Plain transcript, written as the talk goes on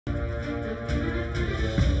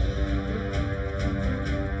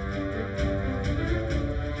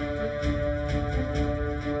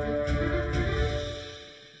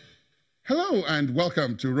Hello and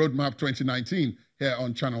welcome to Roadmap 2019 here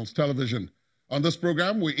on Channels Television. On this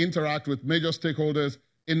program, we interact with major stakeholders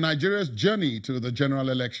in Nigeria's journey to the general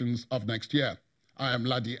elections of next year. I am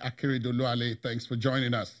Ladi Akiridoluale. Thanks for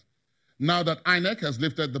joining us. Now that INEC has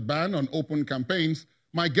lifted the ban on open campaigns,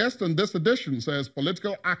 my guest on this edition says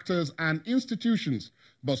political actors and institutions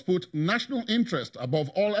must put national interest above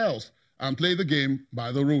all else and play the game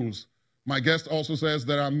by the rules. My guest also says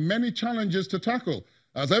there are many challenges to tackle,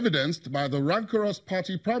 as evidenced by the rancorous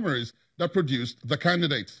party primaries that produced the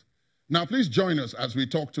candidates. Now, please join us as we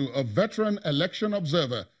talk to a veteran election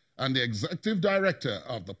observer and the executive director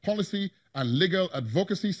of the Policy and Legal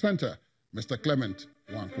Advocacy Center, Mr. Clement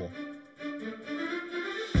Nwankwo.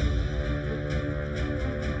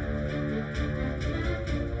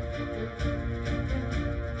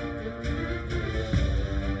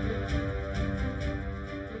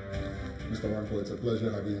 Mr. Nwankwo, it's a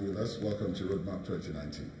pleasure having you with us. Welcome to Roadmap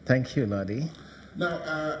 2019. Thank you, Ladi. Now,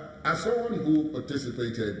 as someone who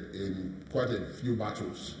participated in quite a few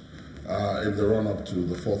battles in the run-up to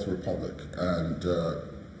the Fourth Republic, and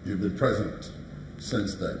you've been present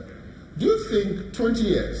since then, do you think 20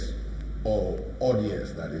 years, or odd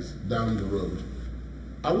years that is, down the road,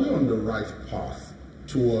 are we on the right path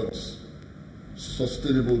towards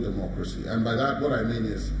sustainable democracy? And by that, what I mean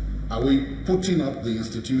is, are we putting up the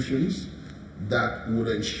institutions that would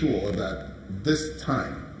ensure that this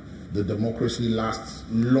time the democracy lasts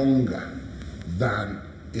longer than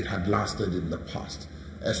it had lasted in the past,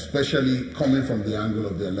 especially coming from the angle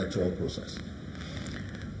of the electoral process?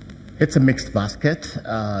 It's a mixed basket.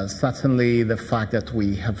 Certainly the fact that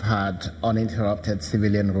we have had uninterrupted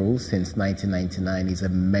civilian rule since 1999 is a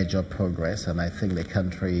major progress, and I think the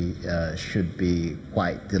country should be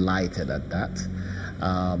quite delighted at that.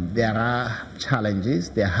 There are challenges,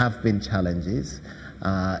 there have been challenges,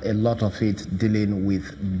 a lot of it dealing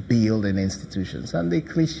with building institutions. And the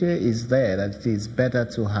cliche is there that it is better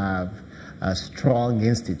to have strong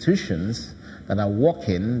institutions that are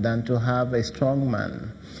working than to have a strong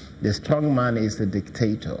man. The strong man is the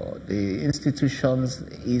dictator. The institutions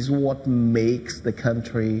is what makes the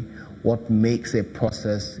country, what makes a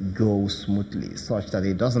process go smoothly, such that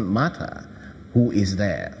it doesn't matter who is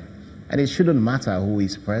there. And it shouldn't matter who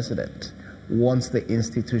is president. Once the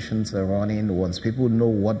institutions are running, once people know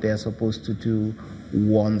what they're supposed to do,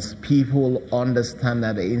 once people understand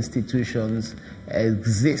that the institutions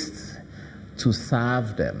exist to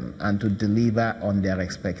serve them and to deliver on their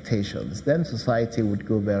expectations, then society would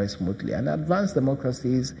go very smoothly. And advanced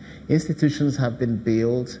democracies, institutions have been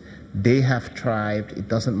built, they have thrived. It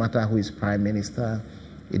doesn't matter who is prime minister,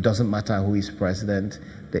 it doesn't matter who is president.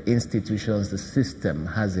 The institutions, the system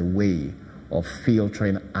has a way of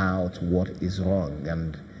filtering out what is wrong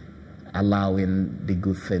and allowing the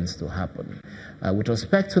good things to happen. With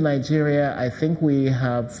respect to Nigeria, I think we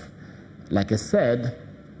have, like I said,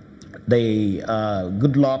 the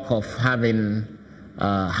good luck of having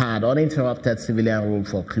had uninterrupted civilian rule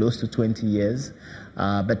for close to 20 years,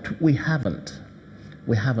 but we haven't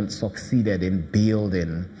succeeded in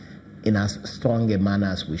building in as strong a manner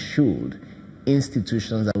as we should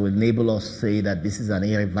institutions that will enable us to say that this is an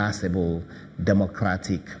irreversible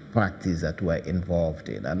democratic practice that we're involved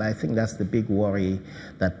in. And I think that's the big worry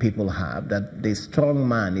that people have, that the strong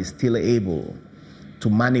man is still able to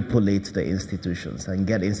manipulate the institutions and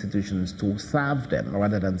get institutions to serve them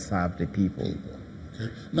rather than serve the people.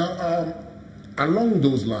 Okay. Now, along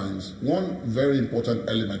those lines, one very important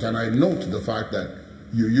element, and I note the fact that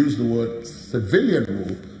you use the word civilian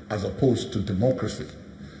rule as opposed to democracy,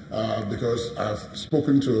 because I've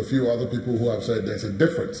spoken to a few other people who have said there's a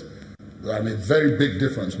difference, and a very big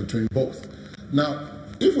difference between both. Now,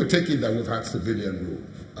 if we take it that we've had civilian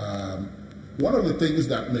rule, one of the things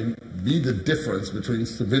that may be the difference between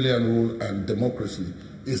civilian rule and democracy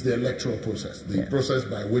is the electoral process, the process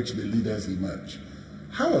by which the leaders emerge.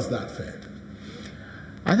 How has that fared?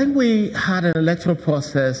 I think we had an electoral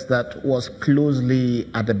process that was closely,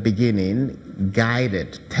 at the beginning,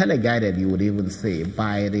 guided, teleguided, you would even say,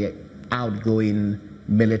 by the outgoing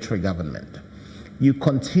military government. You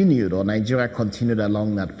continued, or Nigeria continued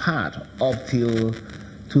along that path up till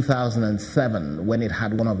 2007, when it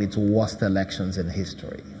had one of its worst elections in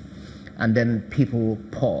history. And then people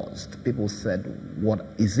paused. People said, what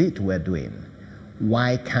is it we're doing?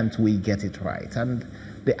 Why can't we get it right? And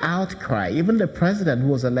the outcry, even the president who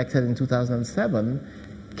was elected in 2007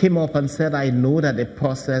 came up and said, I know that the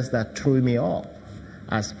process that threw me off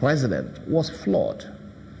as president was flawed.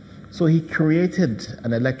 So he created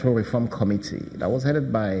an electoral reform committee that was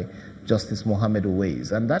headed by Justice Mohammed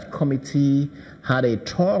Owais, and that committee had a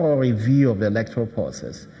thorough review of the electoral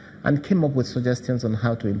process and came up with suggestions on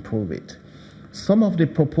how to improve it. Some of the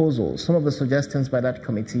proposals, some of the suggestions by that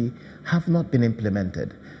committee have not been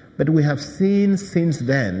implemented. But we have seen since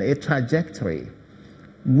then a trajectory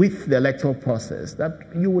with the electoral process that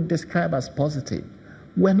you would describe as positive.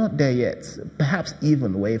 We're not there yet. Perhaps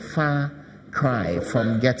even we're a far cry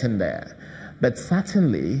from getting there. But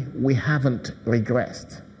certainly we haven't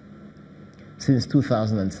regressed since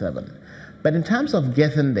 2007. But in terms of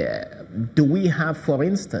getting there, do we have, for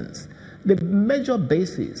instance, the major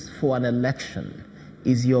basis for an election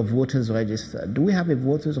is your voters register. Do we have a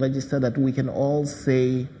voters register that we can all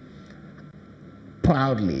say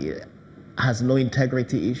proudly has no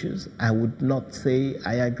integrity issues? I would not say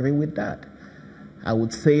I agree with that. I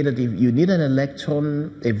would say that if you need an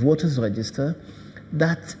election, a voters register,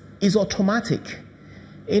 that is automatic.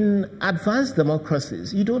 In advanced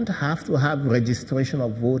democracies, you don't have to have registration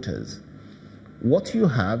of voters. What you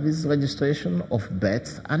have is registration of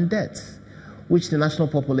births and deaths, which the National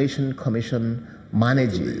Population Commission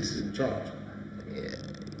manages.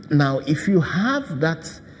 Now, if you have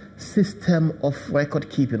that system of record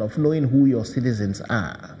keeping, of knowing who your citizens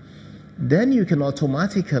are, then you can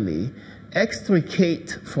automatically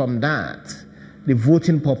extricate from that the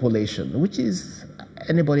voting population, which is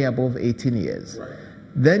anybody above 18 years. Right.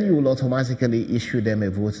 Then you will automatically issue them a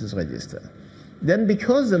voters register. Then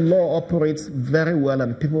because the law operates very well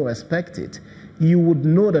and people respect it, you would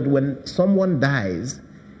know that when someone dies,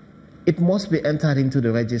 it must be entered into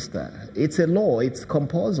the register. It's a law, it's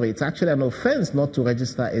compulsory, it's actually an offense not to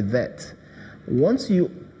register a death. Once you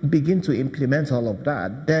begin to implement all of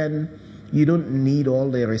that, then you don't need all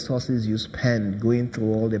the resources you spend going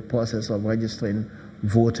through all the process of registering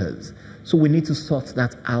voters. So we need to sort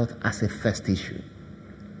that out as a first issue.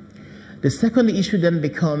 The second issue then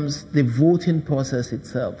becomes the voting process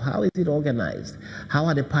itself. How is it organized? How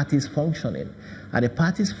are the parties functioning? Are the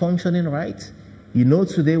parties functioning right? You know,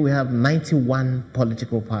 today we have 91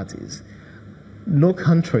 political parties. No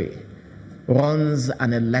country runs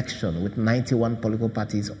an election with 91 political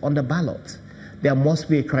parties on the ballot. There must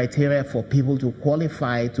be a criteria for people to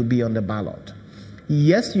qualify to be on the ballot.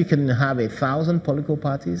 Yes, you can have 1,000 political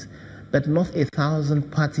parties, but not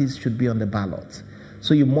 1,000 parties should be on the ballot.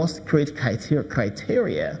 So you must create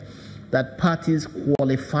criteria that parties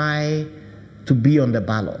qualify to be on the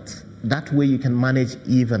ballot. That way you can manage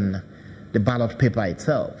even the ballot paper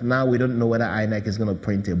itself. Now we don't know whether INEC is going to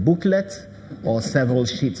print a booklet or several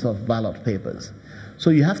sheets of ballot papers. So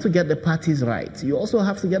you have to get the parties right. You also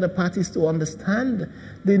have to get the parties to understand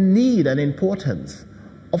the need and importance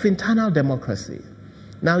of internal democracy.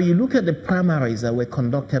 Now you look at the primaries that were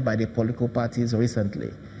conducted by the political parties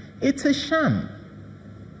recently. It's a sham.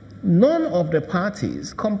 None of the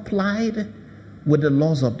parties complied with the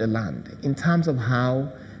laws of the land in terms of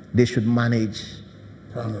how they should manage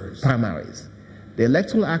primaries. The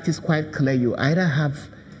Electoral Act is quite clear. You either have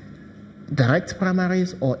direct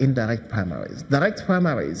primaries or indirect primaries. Direct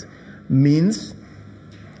primaries means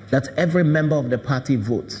that every member of the party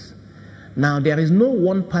votes. Now, there is no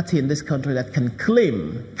one party in this country that can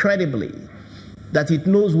claim credibly that it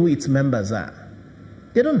knows who its members are.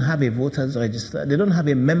 They don't have a voters register. They don't have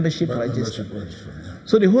a membership register. Yeah.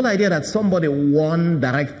 So the whole idea that somebody won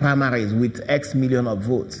direct primaries with X million of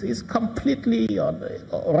votes is completely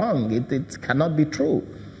wrong. It cannot be true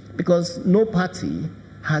because no party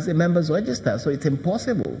has a members register. So it's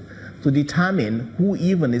impossible to determine who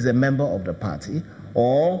even is a member of the party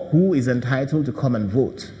or who is entitled to come and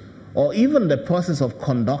vote, or even the process of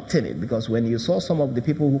conducting it, because when you saw some of the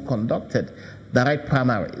people who conducted direct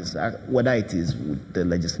primaries, whether it is the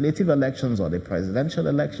legislative elections or the presidential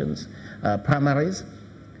elections primaries,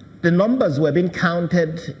 the numbers were being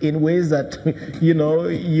counted in ways that, you know,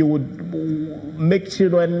 you would make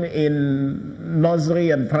children in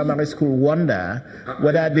nursery and primary school wonder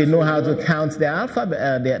whether they know how to count their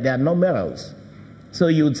alphabet, their numerals. So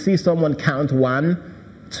you would see someone count 1,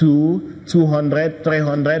 2, 200,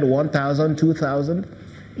 300, 1,000, 2,000.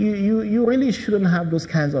 You really shouldn't have those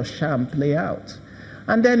kinds of sham play out.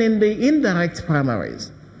 And then in the indirect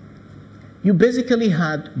primaries, you basically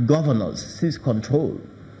had governors seize control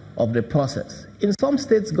of the process. In some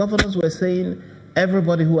states, governors were saying,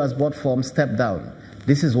 everybody who has bought forms, step down.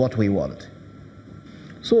 This is what we want.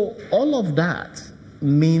 So all of that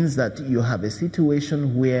means that you have a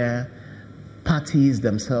situation where parties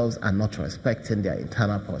themselves are not respecting their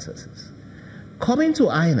internal processes. Coming to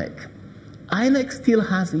INEC, INEC still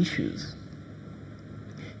has issues.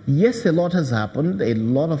 Yes, a lot has happened. A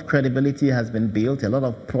lot of credibility has been built, a lot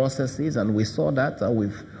of processes, and we saw that.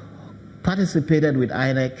 We've participated with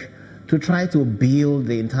INEC to try to build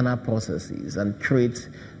the internal processes and create,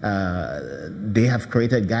 they have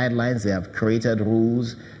created guidelines, they have created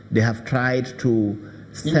rules, They have tried to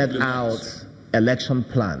set out election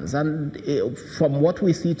plans. And from what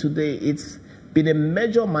we see today, it's been a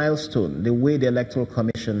major milestone, the way the Electoral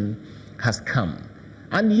Commission has come.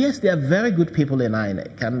 And yes, they are very good people in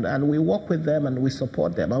INEC, and we work with them and we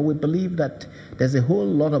support them. And we believe that there's a whole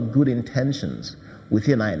lot of good intentions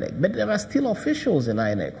within INEC. But there are still officials in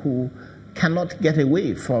INEC who cannot get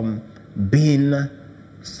away from being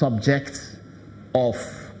subject of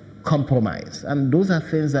compromise. And those are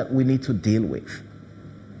things that we need to deal with.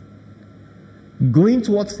 Going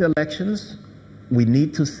towards the elections, we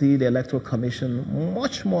need to see the Electoral Commission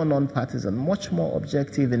much more non-partisan, much more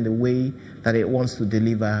objective in the way that it wants to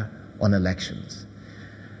deliver on elections.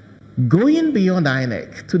 Going beyond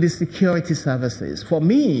INEC to the security services, for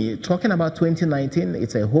me, talking about 2019,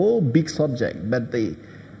 it's a whole big subject, but the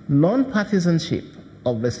non-partisanship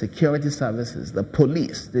of the security services, the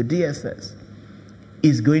police, the DSS,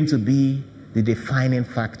 is going to be the defining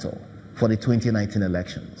factor for the 2019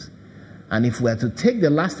 elections. And if we are to take the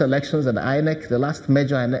last elections that INEC, the last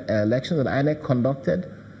major elections that INEC conducted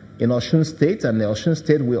in Osun State, and the Osun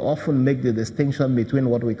State, we often make the distinction between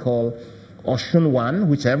what we call Osun 1,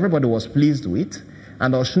 which everybody was pleased with,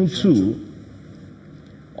 and Osun 2.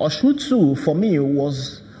 Osun 2, for me,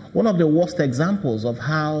 was one of the worst examples of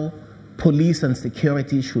how police and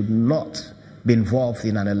security should not be involved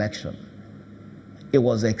in an election. It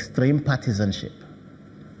was extreme partisanship,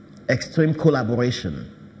 extreme collaboration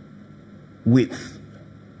with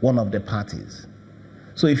one of the parties.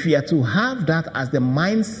 So if you are to have that as the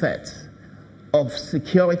mindset of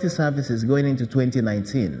security services going into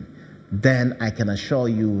 2019, then I can assure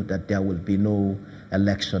you that there will be no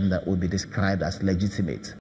election that will be described as legitimate.